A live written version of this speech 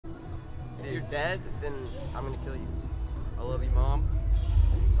you're dead, then I'm gonna kill you. I love you, Mom.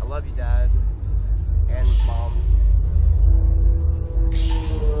 I love you, Dad. And Mom.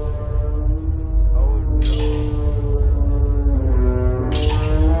 Oh no.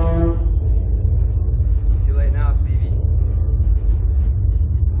 It's too late now, Stevie. You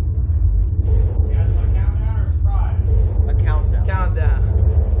guys want a countdown or a surprise? A countdown. Countdown.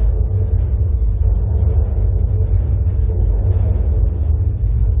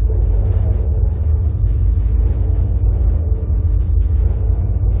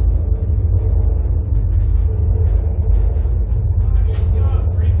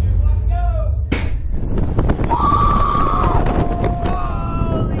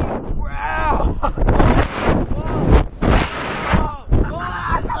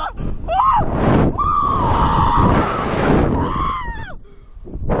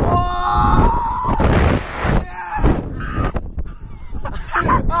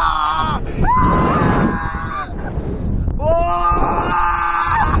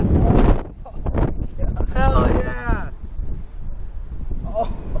 Hell yeah!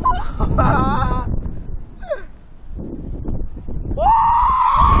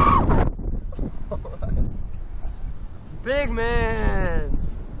 Big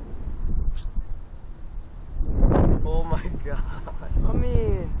mans! Oh my gosh. I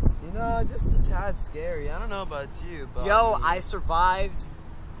mean, you know, just a tad scary. I don't know about you, but Yo, I survived.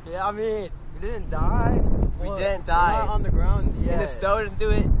 yeah, I mean, we didn't die. We Well, didn't We're die. not on the ground yet. And if Stowe doesn't do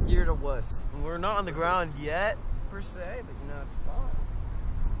it, you're the wuss. We're not on the ground yet, per se, but you know, it's fine.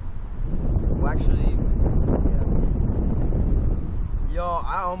 Well, actually, Yo,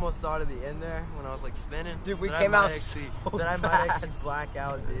 I almost thought of the end there when I was like spinning. Dude, we that came I out might actually, so that I might fast. actually black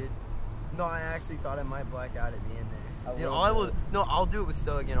out, dude. No, I actually thought I might black out at the end there. Dude, will all I will, no, I'll do it with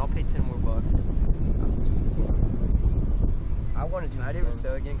Stowe again. I'll pay 10 more bucks. I want to do Can I do it with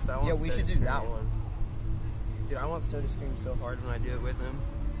Stowe again? Cause I want Yeah, we Stowe should to do scream. that one. Dude, I want Stowe to scream so hard when I do it with him.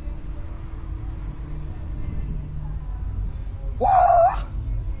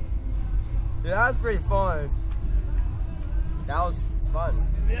 Dude, that was pretty fun. That was fun.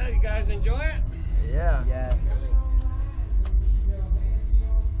 Yeah, you guys enjoy it? Yeah. Yeah.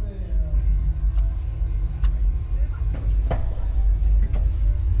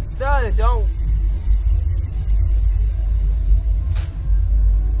 Stowe, don't